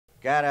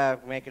gotta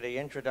make the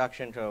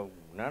introduction to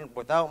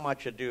without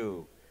much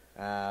ado.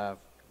 We're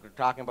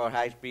talking about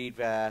high-speed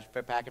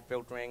packet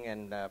filtering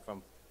and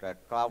from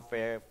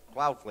Cloudflare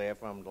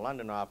from the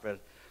London office.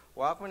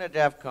 Welcome to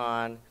DEF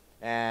CON,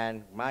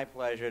 and my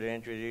pleasure to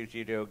introduce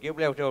you to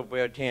Gilberto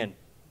Bertin.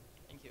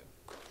 Thank you.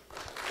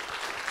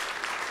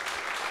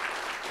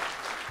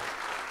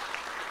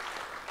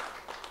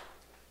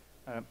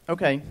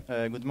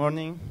 Good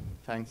morning.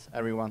 Thanks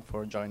everyone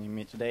for joining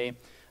me today.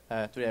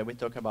 Today we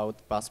talk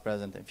about past,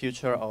 present, and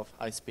future of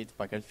high-speed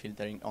packet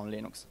filtering on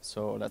Linux.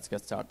 So let's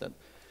get started.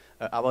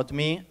 About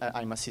me,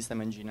 I'm a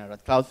system engineer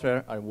at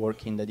Cloudflare. I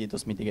work in the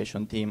DDoS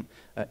mitigation team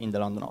in the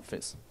London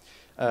office.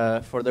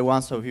 For the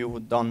ones of you who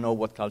don't know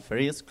what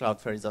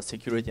Cloudflare is a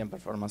security and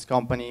performance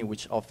company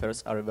which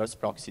offers a reverse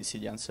proxy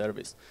CDN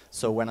service.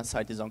 So when a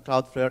site is on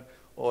Cloudflare,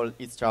 all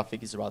its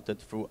traffic is routed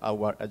through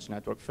our edge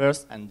network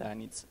first, and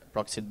then it's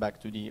proxied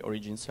back to the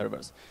origin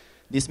servers.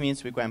 This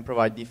means we can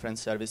provide different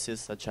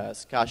services such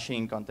as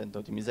caching, content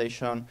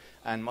optimization,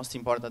 and most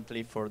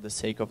importantly, for the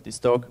sake of this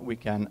talk, we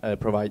can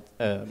provide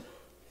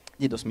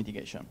DDoS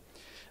mitigation.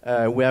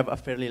 We have a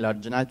fairly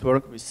large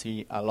network. We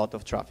see a lot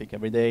of traffic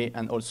every day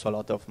and also a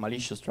lot of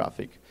malicious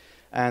traffic.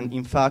 And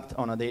in fact,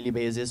 on a daily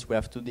basis, we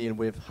have to deal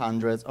with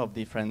hundreds of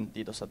different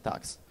DDoS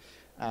attacks.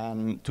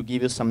 And to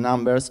give you some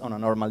numbers, on a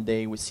normal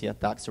day, we see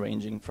attacks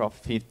ranging from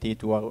 50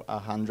 to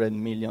 100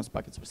 million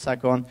packets per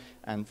second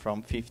and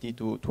from 50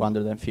 to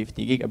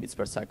 250 gigabits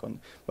per second.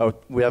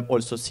 But we have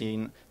also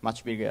seen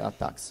much bigger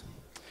attacks.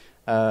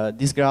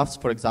 This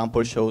graph, for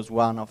example, shows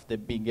one of the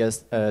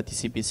biggest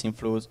TCP SYN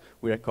flows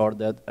we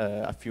recorded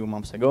a few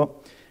months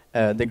ago.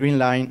 The green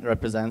line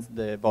represents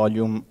the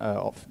volume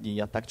of the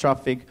attack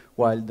traffic,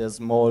 while the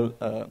small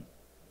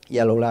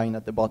yellow line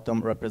at the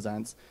bottom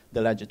represents the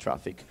legit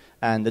traffic.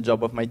 And the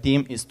job of my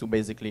team is to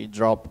basically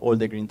drop all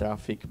the green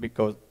traffic,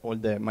 because all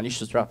the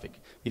malicious traffic,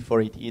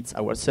 before it hits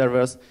our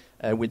servers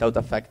without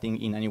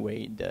affecting in any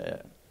way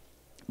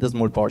the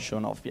small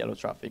portion of yellow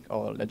traffic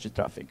or legit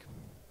traffic.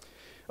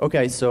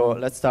 Okay, so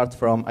let's start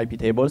from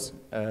Iptables.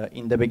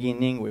 In the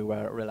beginning, we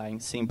were relying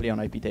simply on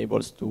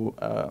Iptables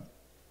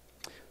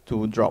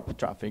to drop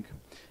traffic.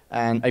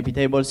 And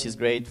Iptables is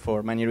great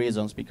for many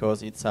reasons,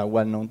 because it's a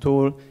well-known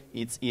tool.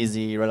 It's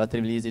easy,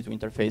 relatively easy to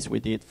interface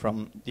with it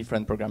from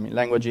different programming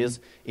languages.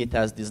 It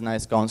has this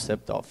nice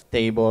concept of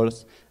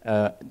tables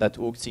that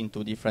hooks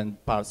into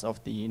different parts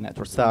of the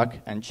network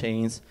stack and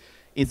chains.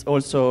 It's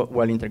also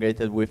well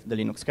integrated with the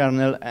Linux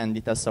kernel, and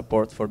it has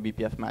support for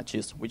BPF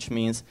matches, which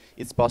means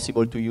it's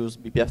possible to use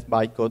BPF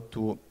bytecode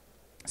to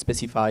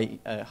specify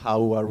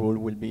how a rule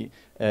will be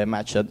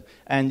matched.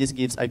 And this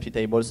gives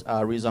Iptables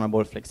a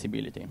reasonable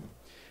flexibility.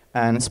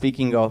 And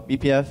speaking of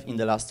BPF, in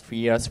the last 3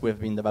 years, we've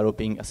been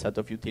developing a set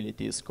of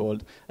utilities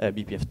called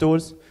BPF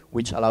tools,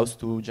 which allows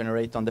to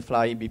generate on the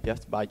fly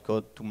BPF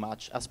bytecode to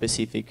match a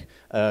specific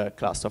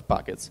class of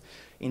packets.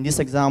 In this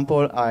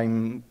example,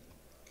 I'm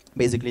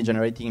basically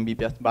generating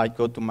BPF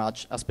bytecode to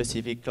match a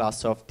specific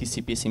class of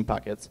TCP SYN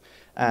packets.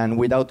 And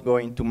without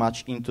going too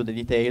much into the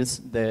details,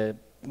 the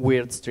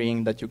weird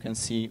string that you can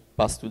see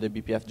passed to the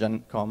BPF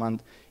gen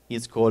command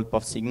is called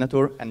POF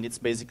signature, and it's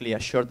basically a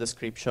short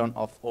description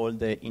of all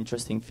the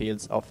interesting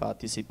fields of a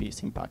TCP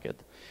SYN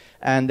packet.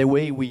 And the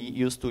way we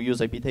used to use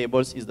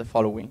Iptables is the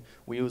following.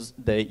 We use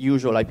the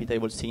usual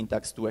Iptable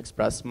syntax to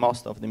express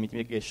most of the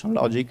mitigation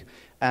logic,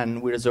 and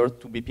we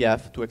resort to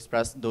BPF to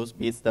express those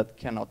bits that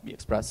cannot be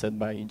expressed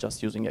by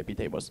just using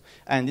Iptables.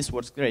 And this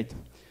works great,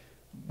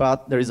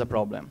 but there is a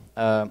problem.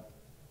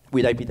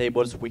 With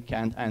Iptables, we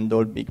can't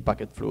handle big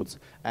packet flows.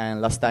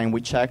 And last time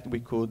we checked, we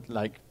could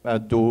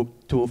do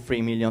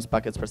 2-3 million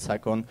packets per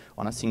second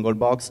on a single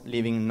box,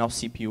 leaving no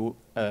CPU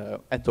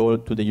at all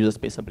to the user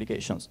space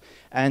applications.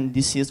 And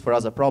this is for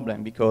us a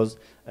problem, because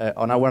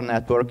on our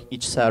network,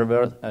 each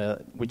server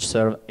which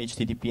serves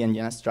HTTP and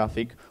DNS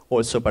traffic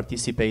also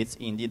participates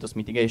in DDoS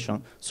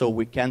mitigation. So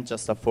we can't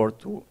just afford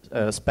to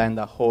spend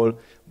a whole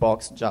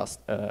box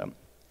just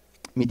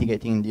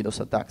mitigating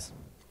DDoS attacks.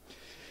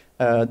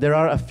 There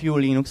are a few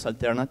Linux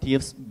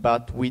alternatives,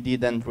 but we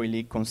didn't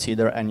really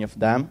consider any of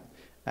them.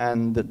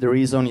 And the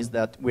reason is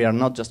that we are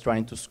not just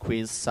trying to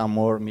squeeze some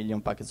more million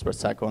packets per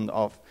second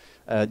of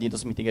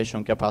DDoS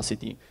mitigation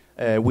capacity.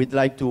 We'd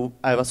like to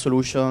have a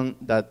solution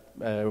that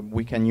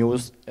we can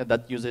use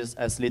that uses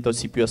as little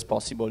CPU as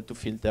possible to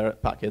filter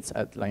packets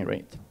at line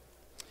rate.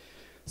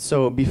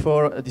 So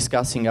before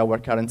discussing our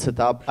current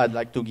setup, I'd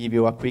like to give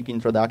you a quick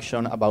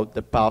introduction about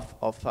the path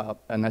of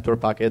a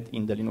network packet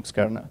in the Linux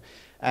kernel.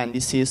 And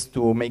this is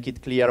to make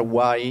it clear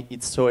why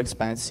it's so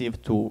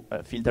expensive to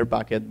filter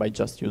packet by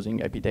just using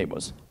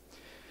Iptables.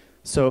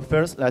 So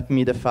first, let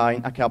me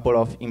define a couple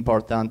of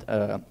important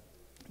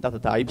data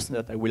types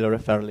that I will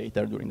refer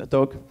later during the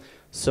talk.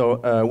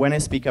 So when I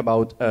speak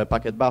about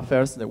packet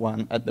buffers, the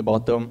one at the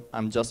bottom,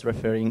 I'm just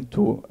referring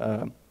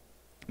to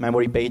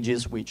memory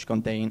pages which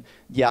contain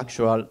the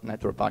actual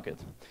network packet.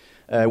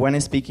 When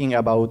I'm speaking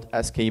about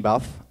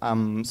skbuf,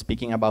 I'm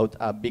speaking about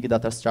a big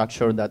data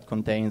structure that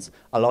contains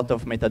a lot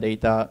of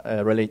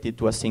metadata related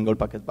to a single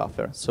packet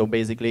buffer. So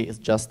basically, it's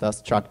just a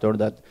structure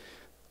that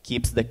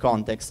keeps the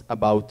context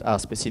about a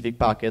specific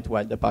packet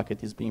while the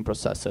packet is being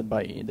processed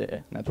by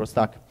the network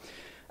stack.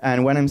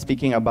 And when I'm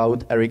speaking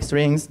about RX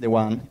rings, the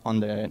one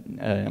on the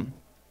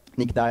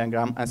NIC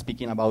diagram, I'm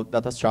speaking about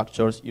data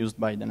structures used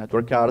by the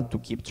network card to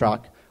keep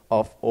track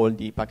of all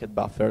the packet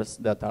buffers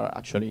that are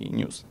actually in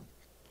use.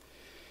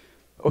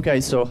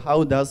 Okay, so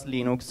how does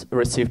Linux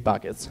receive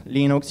packets?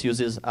 Linux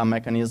uses a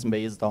mechanism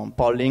based on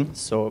polling.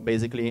 So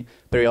basically,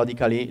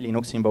 periodically,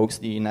 Linux invokes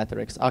the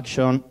netRx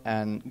action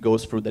and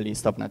goes through the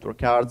list of network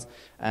cards.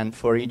 And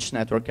for each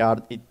network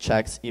card, it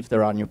checks if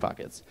there are new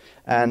packets.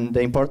 And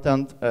the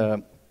important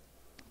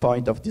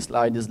point of this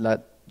slide is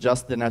that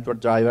just the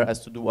network driver has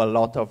to do a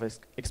lot of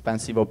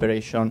expensive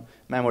operation,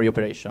 memory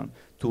operation,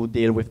 to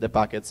deal with the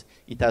packets.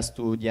 It has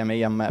to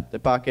DMA and map the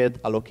packet,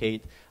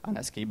 allocate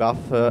an SK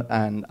buffer,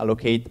 and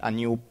allocate a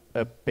new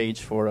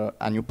page for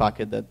a new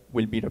packet that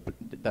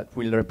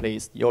will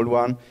replace the old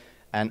one,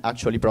 and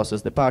actually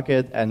process the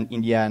packet, and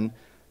in the end,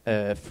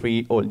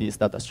 free all these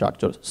data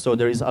structures. So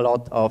there is a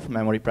lot of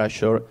memory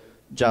pressure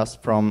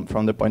just from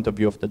the point of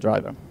view of the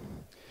driver.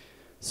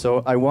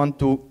 So I want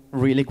to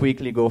really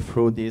quickly go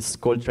through this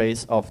call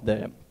trace of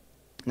the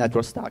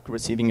network stack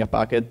receiving a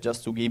packet,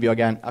 just to give you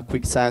again a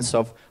quick sense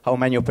of how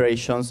many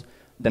operations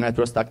the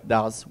network stack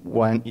does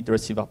when it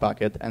receives a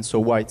packet, and so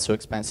why it's so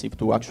expensive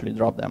to actually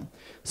drop them.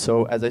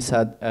 So as I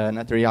said,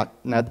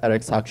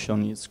 netRx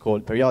action is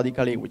called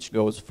periodically, which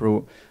goes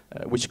through,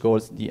 which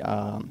calls the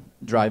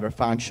driver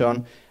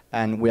function,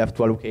 and we have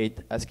to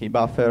allocate SK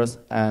buffers,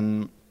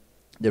 and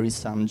there is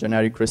some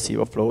generic receive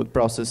offload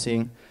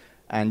processing,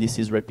 and this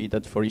is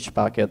repeated for each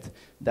packet.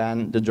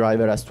 Then the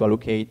driver has to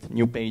allocate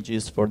new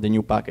pages for the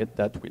new packet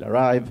that will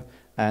arrive,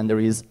 and there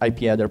is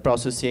IP header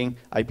processing,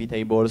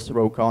 Iptables,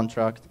 row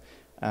contract,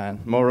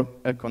 and more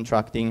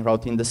contracting,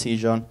 routing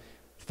decision.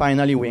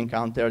 Finally, we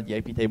encounter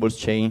the Iptables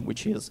chain,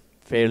 which is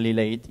fairly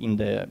late in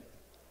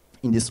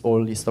this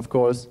whole list of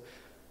calls.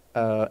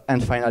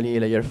 And finally,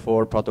 layer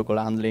 4 protocol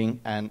handling,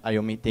 and I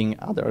omitting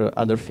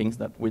other things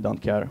that we don't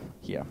care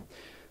here.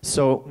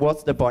 So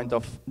what's the point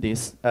of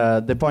this?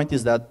 The point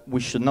is that we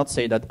should not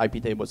say that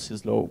Iptables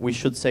is slow. We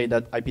should say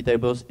that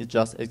Iptables is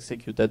just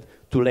executed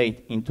too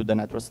late into the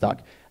network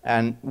stack.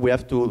 And we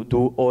have to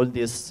do all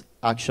these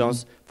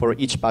actions for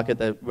each packet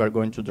that we are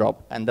going to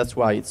drop. And that's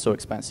why it's so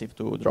expensive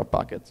to drop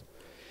packets.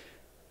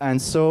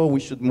 And so we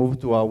should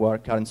move to our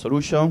current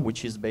solution,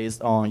 which is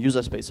based on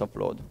user space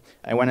offload.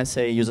 And when I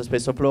say user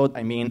space offload,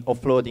 I mean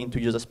offload into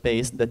user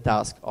space the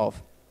task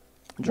of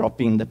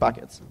dropping the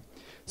packets.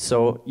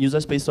 So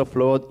user space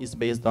offload is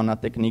based on a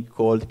technique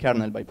called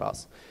kernel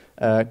bypass.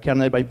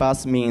 Kernel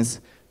bypass means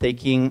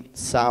taking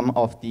some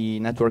of the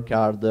network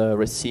card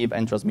receive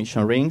and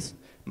transmission rings,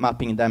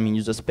 mapping them in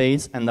user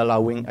space, and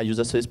allowing a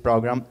user space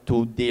program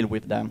to deal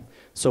with them.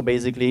 So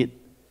basically,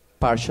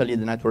 partially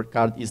the network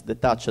card is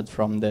detached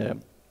from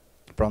the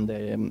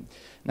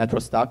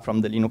network stack,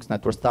 from the Linux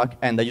network stack,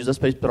 and the user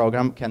space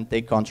program can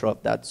take control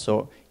of that.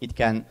 So it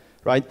can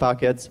write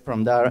packets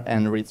from there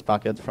and read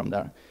packets from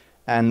there.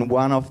 And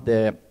one of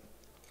the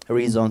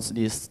reasons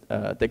this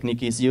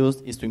technique is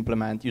used is to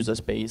implement user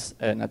space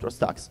network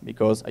stacks,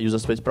 because a user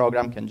space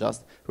program can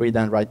just read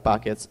and write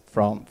packets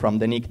from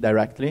the NIC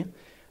directly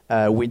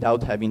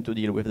without having to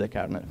deal with the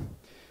kernel.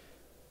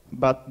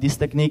 But this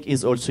technique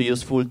is also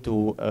useful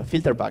to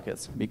filter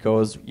packets,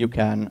 because you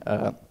can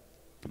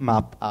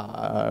map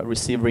a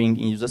receive ring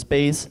in user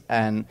space,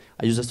 and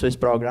a user space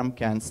program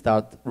can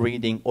start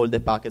reading all the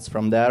packets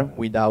from there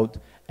without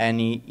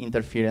any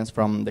interference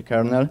from the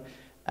kernel.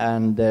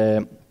 And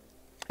then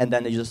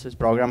the user space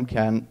program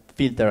can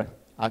filter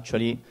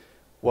actually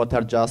what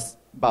are just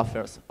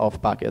buffers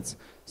of packets.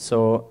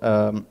 So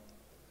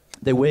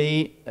the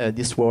way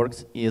this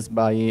works is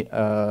by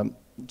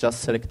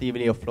just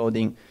selectively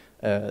offloading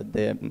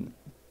the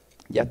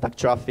attack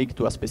traffic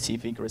to a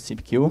specific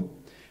receive queue.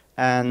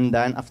 And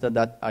then after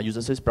that, a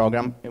user space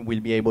program will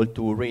be able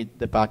to read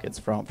the packets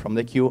from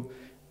the queue.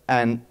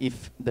 And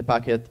if the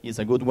packet is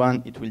a good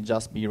one, it will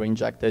just be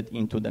reinjected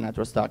into the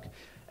network stack.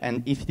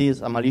 And if it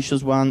is a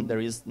malicious one, there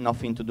is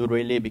nothing to do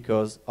really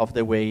because of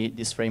the way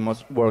this framework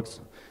works.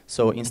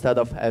 So instead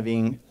of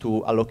having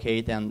to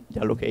allocate and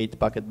deallocate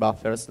packet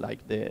buffers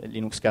like the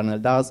Linux kernel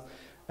does,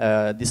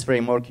 this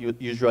framework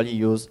usually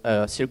uses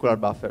circular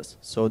buffers.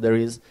 So there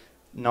is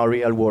no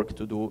real work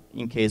to do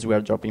in case we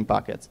are dropping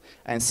packets.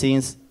 And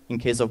since in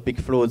case of big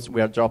floods,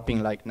 we are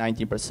dropping like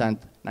 90%,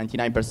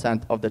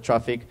 99% of the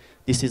traffic,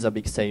 this is a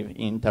big save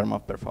in terms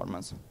of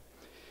performance.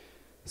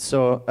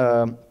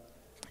 So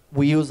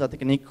we use a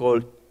technique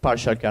called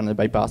partial kernel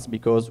bypass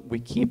because we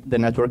keep the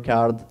network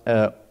card,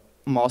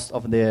 most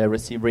of the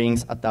receive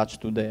rings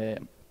attached to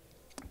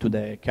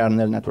the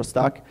kernel network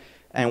stack,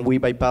 and we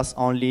bypass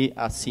only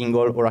a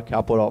single or a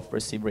couple of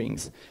receive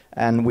rings.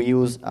 And we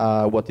use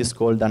what is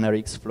called an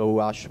RX flow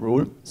hash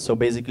rule. So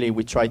basically,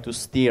 we try to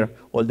steer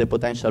all the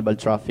potential bad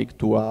traffic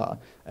to a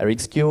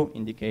RxQ,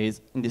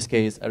 in this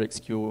case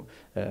RxQ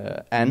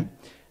N,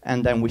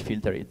 and then we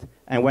filter it.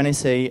 And when I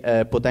say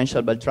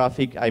potential bad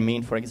traffic, I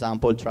mean, for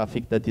example,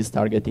 traffic that is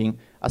targeting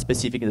a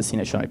specific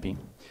destination IP.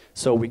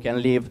 So we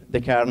can leave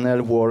the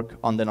kernel work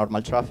on the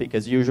normal traffic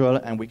as usual,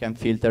 and we can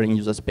filter in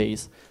user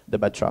space the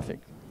bad traffic.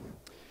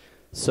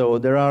 So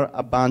there are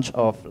a bunch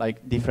of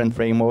different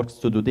frameworks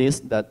to do this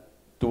that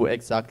do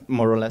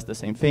more or less the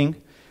same thing.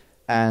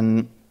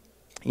 And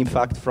in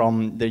fact,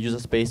 from the user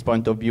space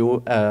point of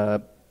view,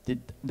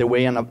 the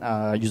way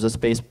a user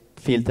space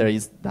filter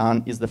is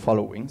done is the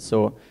following.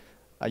 So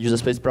a user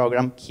space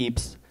program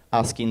keeps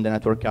asking the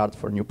network card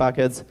for new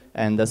packets,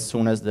 and as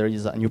soon as there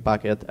is a new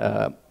packet,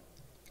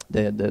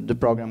 the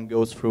program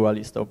goes through a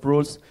list of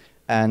rules,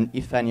 and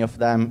if any of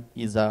them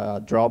is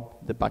a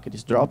drop, the packet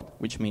is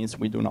dropped, which means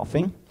we do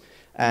nothing.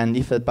 And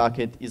if a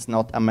packet is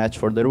not a match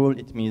for the rule,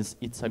 it means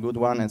it's a good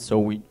one, and so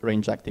we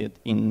reinject it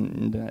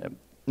in the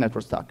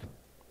network stack.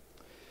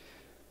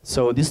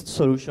 So this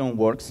solution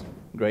works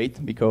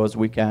great because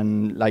we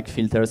can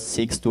filter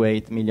 6 to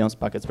 8 million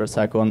packets per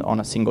second on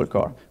a single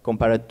core,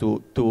 compared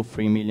to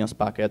 2-3 million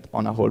packets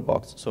on a whole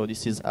box. So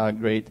this is a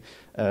great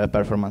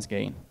performance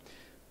gain.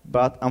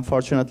 But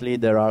unfortunately,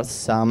 there are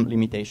some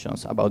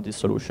limitations about this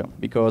solution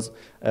because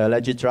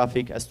legit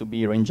traffic has to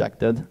be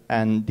reinjected,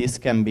 and this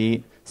can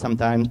be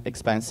sometimes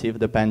expensive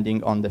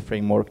depending on the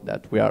framework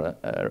that we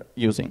are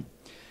using.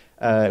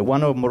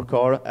 One or more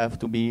core have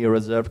to be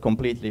reserved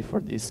completely for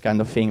this kind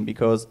of thing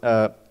because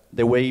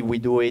the way we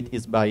do it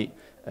is by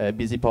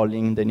busy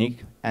polling the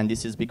NIC, and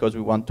this is because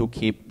we want to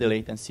keep the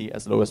latency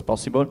as low as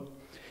possible.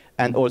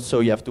 And also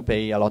you have to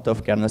pay a lot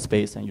of kernel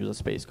space and user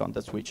space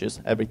context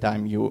switches every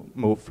time you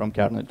move from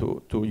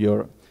kernel to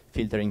your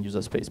filtering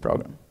user space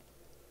program.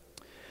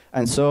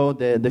 And so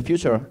the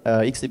future,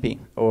 XDP,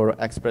 or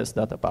Express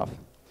Data Path.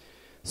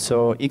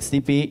 So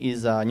XDP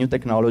is a new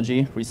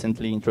technology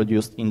recently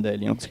introduced in the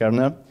Linux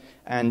kernel,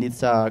 and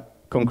it's a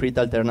concrete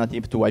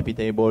alternative to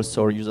Iptables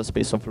or user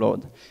space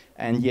offload.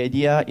 And the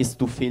idea is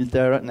to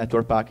filter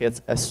network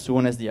packets as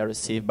soon as they are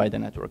received by the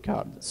network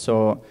card.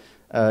 So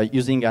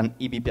using an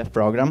eBPF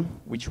program,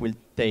 which will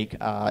take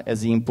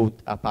as input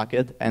a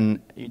packet, and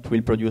it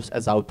will produce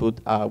as output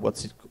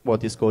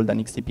what is called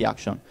an XDP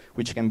action,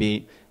 which can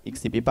be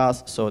XDP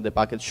pass, so the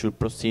packet should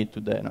proceed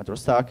to the network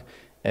stack,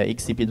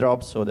 XDP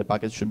drop, so the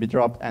packet should be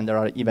dropped, and there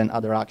are even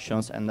other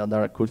actions and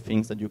other cool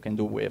things that you can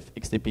do with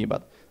XDP,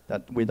 but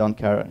that we don't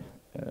care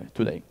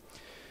today.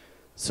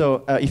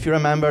 So if you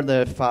remember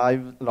the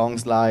 5 long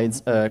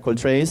slides called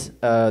trace,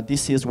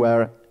 this is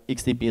where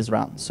XDP is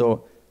run.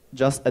 So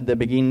just at the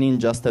beginning,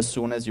 just as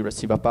soon as you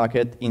receive a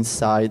packet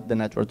inside the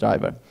network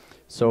driver.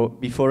 So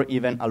before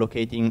even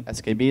allocating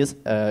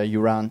SKBs, you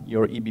run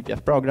your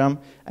eBPF program,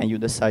 and you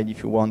decide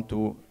if you want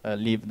to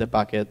leave the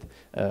packet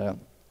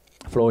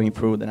flowing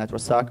through the network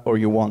stack, or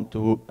you want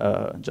to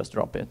just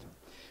drop it.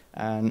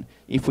 And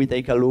if we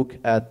take a look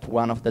at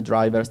one of the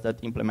drivers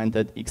that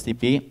implemented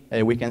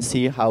XDP, we can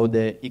see how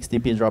the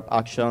XDP drop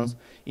actions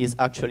is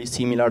actually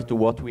similar to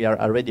what we are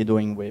already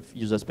doing with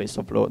user space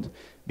offload.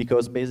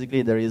 Because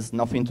basically there is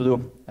nothing to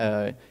do.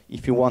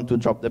 If you want to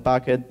drop the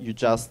packet, you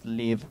just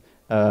leave,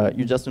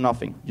 you just do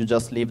nothing. You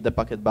just leave the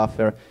packet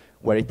buffer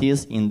where it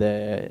is in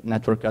the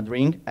network card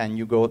ring, and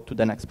you go to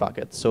the next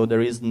packet. So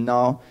there is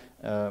no,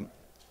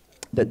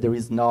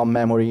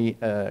 memory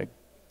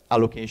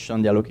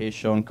allocation, the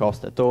allocation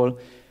cost at all.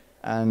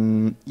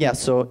 And yeah,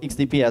 so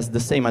XDP has the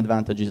same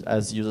advantages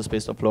as user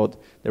space offload.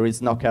 There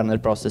is no kernel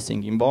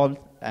processing involved,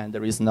 and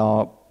there is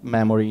no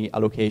memory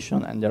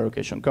allocation and the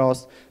allocation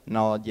cost,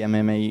 no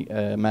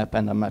DMMA map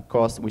and unmap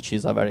cost, which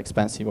is a very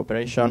expensive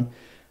operation.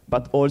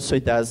 But also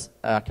it has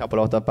a couple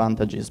of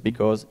advantages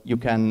because you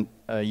can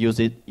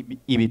use it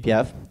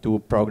eBPF to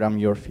program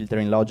your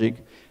filtering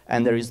logic,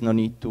 and there is no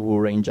need to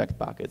reinject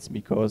packets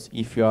because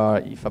if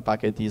a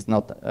packet is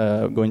not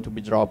going to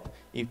be dropped,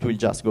 it will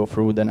just go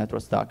through the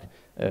network stack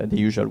the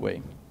usual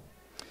way.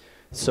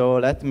 So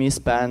let me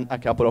spend a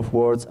couple of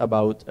words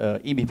about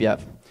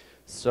eBPF.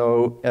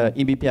 So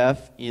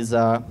eBPF is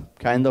a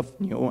kind of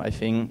new, I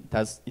think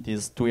it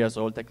is 2 years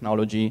old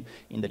technology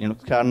in the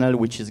Linux kernel,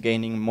 which is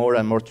gaining more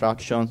and more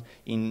traction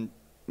in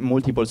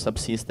multiple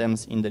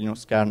subsystems in the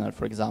Linux kernel,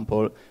 for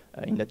example,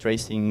 in the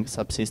tracing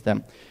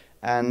subsystem.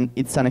 And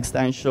it's an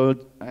extension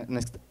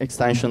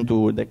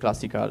to the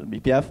classical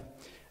BPF,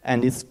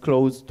 and it's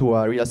close to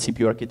a real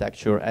CPU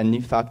architecture, and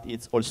in fact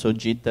it's also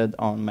JITted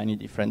on many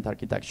different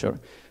architecture.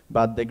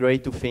 But the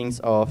great two things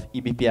of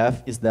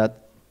eBPF is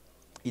that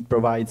it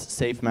provides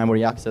safe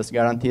memory access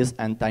guarantees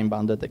and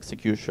time-bounded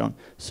execution.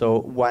 So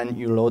when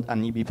you load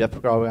an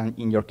eBPF program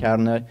in your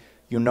kernel,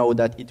 you know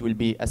that it will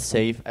be as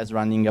safe as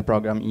running a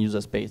program in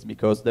user space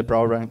because the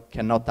program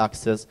cannot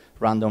access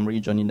random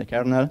region in the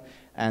kernel,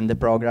 and the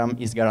program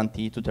is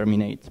guaranteed to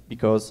terminate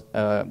because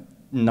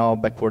no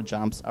backward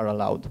jumps are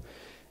allowed.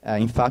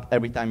 In fact,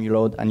 every time you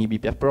load an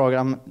eBPF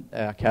program,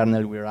 the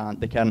kernel will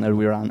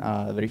run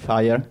a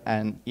verifier,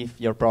 and if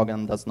your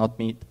program does not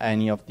meet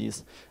any of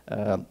these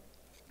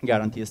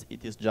guarantees,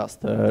 it is just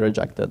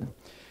rejected.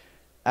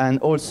 And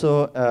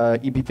also,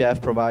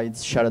 eBPF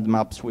provides shared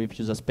maps with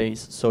user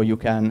space, so you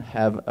can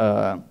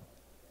have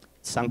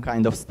some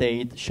kind of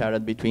state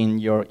shared between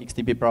your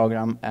XDP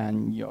program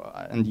and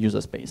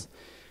user space.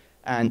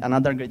 And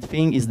another great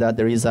thing is that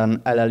there is an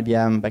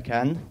LLVM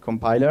backend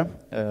compiler.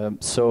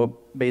 So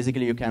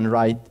basically you can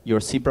write your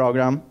C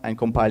program and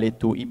compile it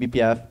to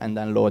eBPF and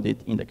then load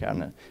it in the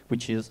kernel,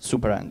 which is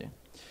super handy.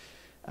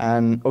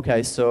 And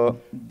okay,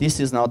 so this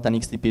is not an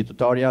XTP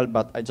tutorial,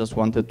 but I just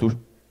wanted to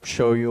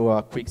show you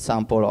a quick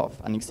sample of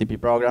an XTP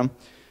program.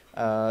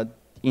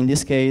 In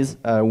this case,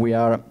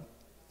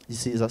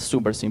 this is a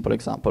super simple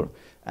example.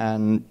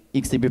 And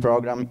XTP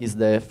program is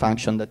the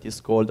function that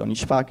is called on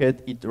each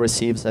packet. It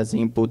receives as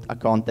input a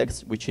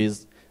context, which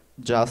is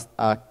just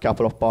a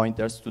couple of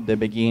pointers to the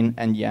begin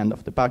and the end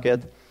of the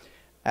packet.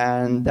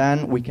 And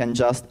then we can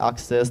just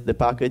access the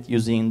packet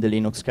using the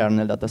Linux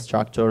kernel data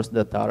structures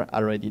that are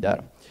already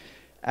there.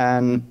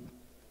 And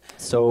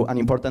so an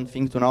important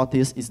thing to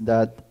notice is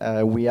that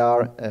we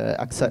are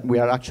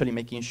actually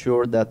making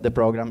sure that the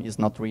program is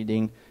not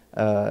reading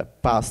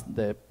past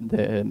the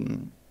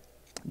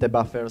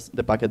buffers,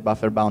 the packet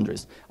buffer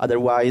boundaries.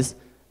 Otherwise,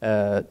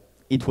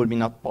 it will be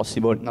not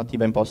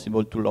even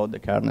possible to load the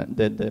kernel,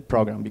 the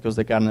program, because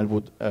the kernel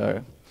would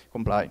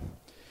comply.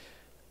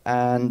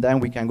 And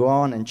then we can go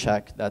on and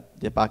check that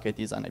the packet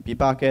is an IP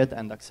packet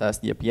and access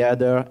the IP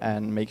header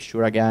and make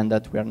sure again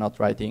that we are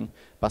not writing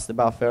past the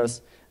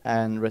buffers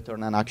and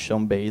return an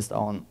action based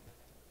on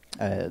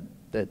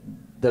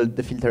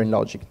the filtering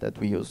logic that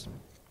we use.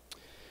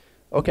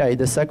 Okay,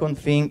 the second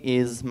thing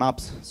is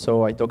maps.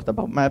 So I talked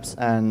about maps,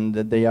 and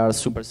they are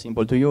super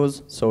simple to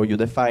use. So you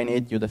define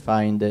it, you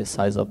define the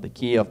size of the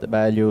key, of the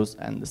values,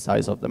 and the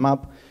size of the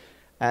map.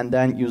 And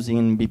then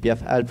using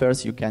BPF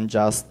helpers, you can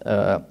just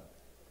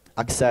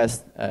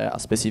access a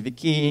specific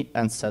key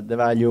and set the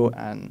value.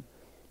 And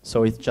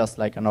so it's just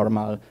like a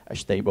normal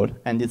hash table,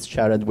 and it's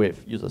shared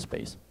with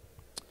userspace.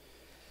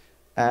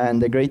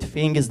 And the great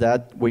thing is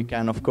that we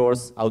can, of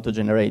course,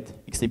 auto-generate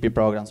XTP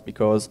programs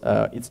because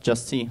it's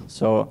just C.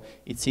 So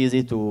it's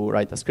easy to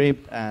write a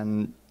script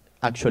and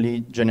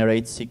actually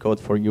generate C code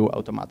for you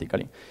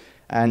automatically.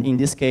 And in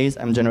this case,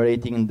 I'm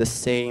generating the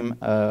same,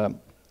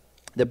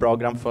 the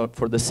program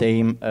for the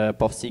same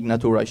POF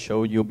signature I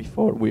showed you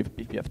before with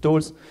BPF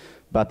tools.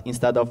 But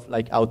instead of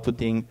like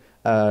outputting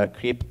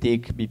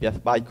cryptic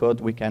BPF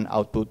bytecode, we can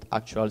output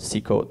actual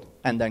C code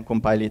and then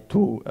compile it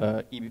to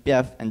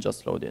eBPF and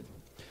just load it.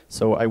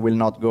 So I will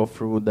not go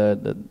through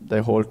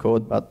the whole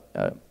code,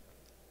 but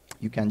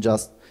you can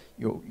just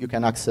you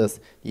can access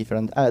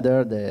different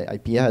header, the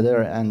IP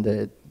header, and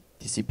the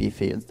TCP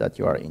fields that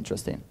you are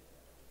interested in.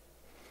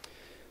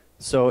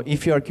 So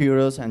if you are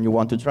curious and you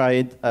want to try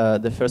it,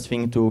 the first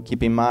thing to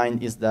keep in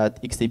mind is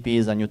that XTP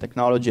is a new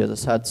technology, as I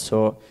said,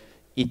 so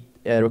it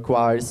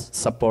requires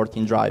support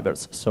in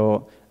drivers.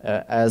 So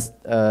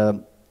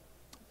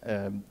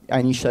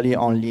initially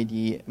only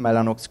the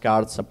Mellanox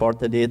card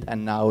supported it,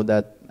 and now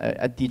that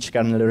at each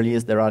kernel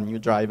release there are new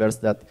drivers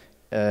that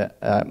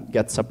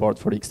get support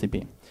for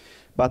XTP.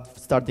 But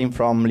starting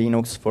from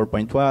Linux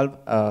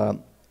 4.12,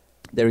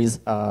 there is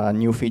a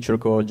new feature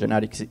called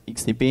generic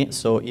XTP.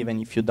 So even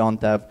if you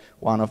don't have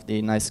one of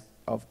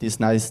this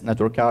nice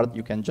network card,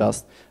 you can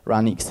just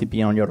run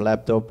XTP on your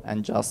laptop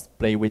and just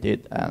play with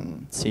it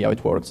and see how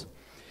it works.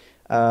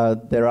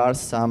 There are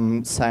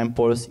some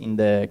samples in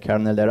the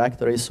kernel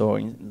directory, so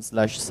in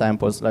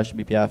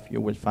 /sample/bpf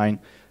you will find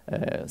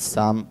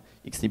some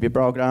XTP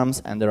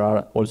programs, and there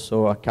are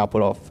also a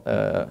couple of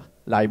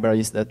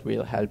libraries that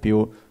will help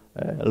you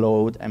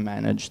load and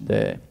manage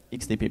the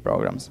XTP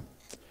programs.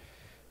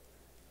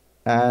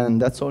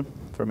 And that's all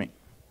for me.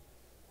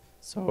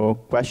 So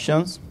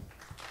questions?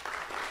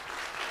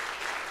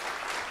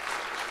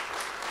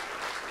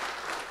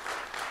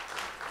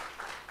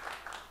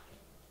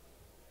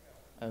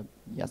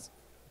 Yes.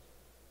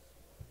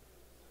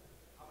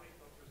 How many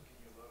filters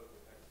can you load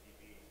with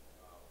XTP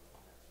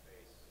on that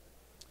space?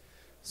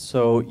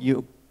 So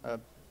you,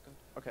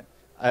 okay.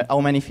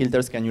 How many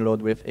filters can you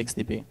load with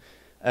XTP?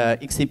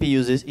 XTP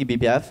uses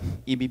eBPF.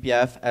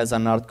 eBPF has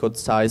an hardcode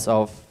size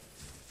of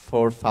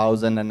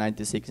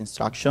 4,096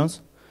 instructions.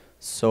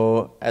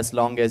 So as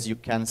long as you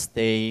can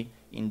stay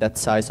in that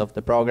size of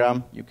the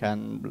program, you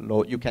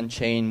can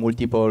chain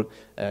multiple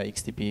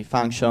XTP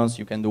functions,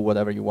 you can do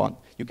whatever you want.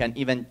 You can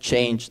even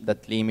change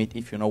that limit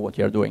if you know what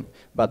you're doing.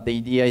 But the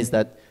idea is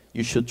that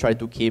you should try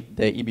to keep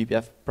the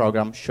eBPF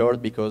program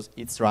short because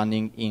it's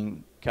running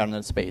in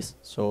kernel space.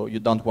 So you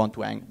don't want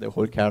to hang the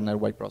whole kernel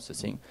while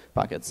processing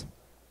packets.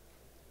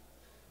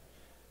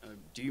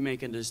 Do you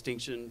make a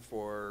distinction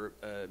for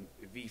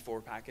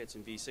V4 packets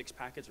and V6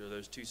 packets? Are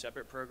those two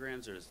separate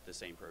programs, or is it the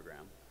same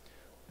program?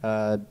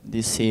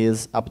 This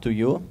is up to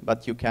you,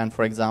 but you can,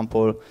 for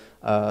example,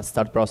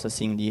 start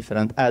processing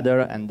different header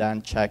and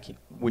then check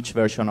which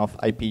version of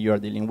IP you are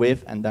dealing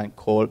with and then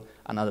call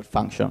another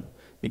function,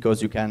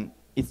 because you can,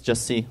 it's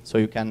just C, so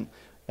you can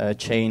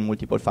chain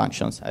multiple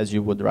functions as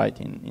you would write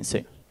in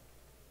C.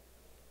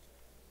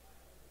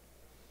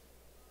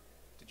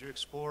 Did you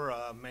explore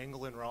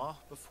Mangle and raw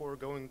before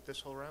going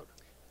this whole route?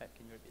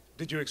 Can you repeat?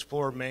 Did you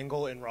explore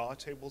Mangle and raw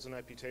tables and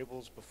IP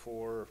tables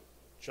before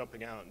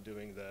jumping out and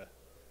doing the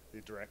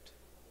direct?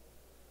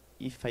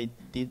 If I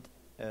did...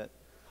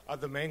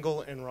 the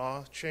Mangle and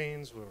raw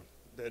chains,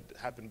 that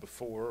happened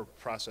before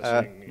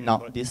processing? No,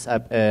 input? this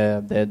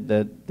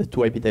the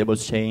two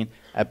Iptables chain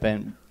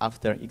happen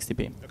after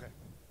XTP. Okay.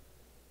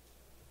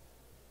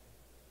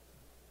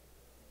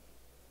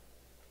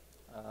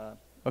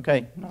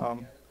 Okay.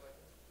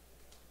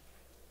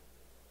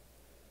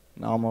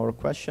 No more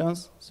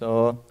questions.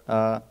 So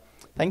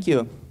thank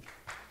you.